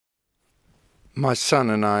My son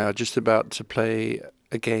and I are just about to play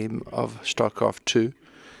a game of Starcraft 2,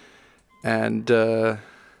 and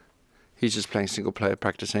he's just playing single player,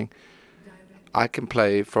 practicing. I can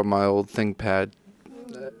play from my old ThinkPad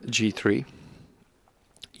G3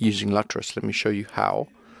 using Lutris. Let me show you how.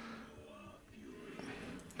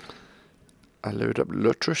 I load up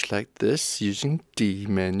Lutris like this using D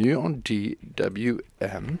menu on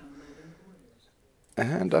DWM,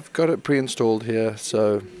 and I've got it pre-installed here,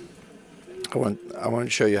 so I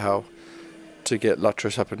won't show you how to get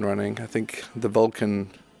Lutris up and running. I think the Vulkan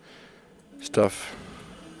stuff.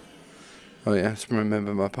 Oh yeah, just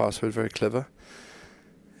remember my password, very clever.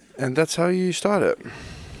 And that's how you start it.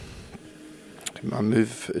 I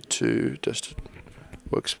move it to just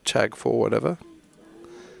works tag 4, whatever.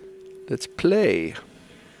 Let's play.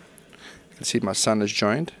 You can see my son has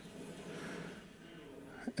joined,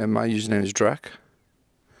 and my username is Drac.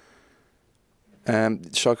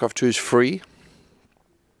 Starcraft 2 is free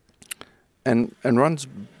and runs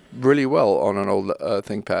really well on an old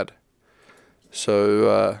ThinkPad.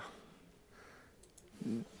 So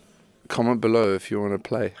comment below if you want to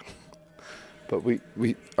play. But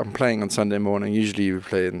I'm playing on Sunday morning. Usually we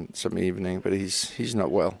play in some evening, but he's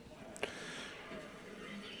not well.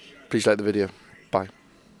 Please like the video.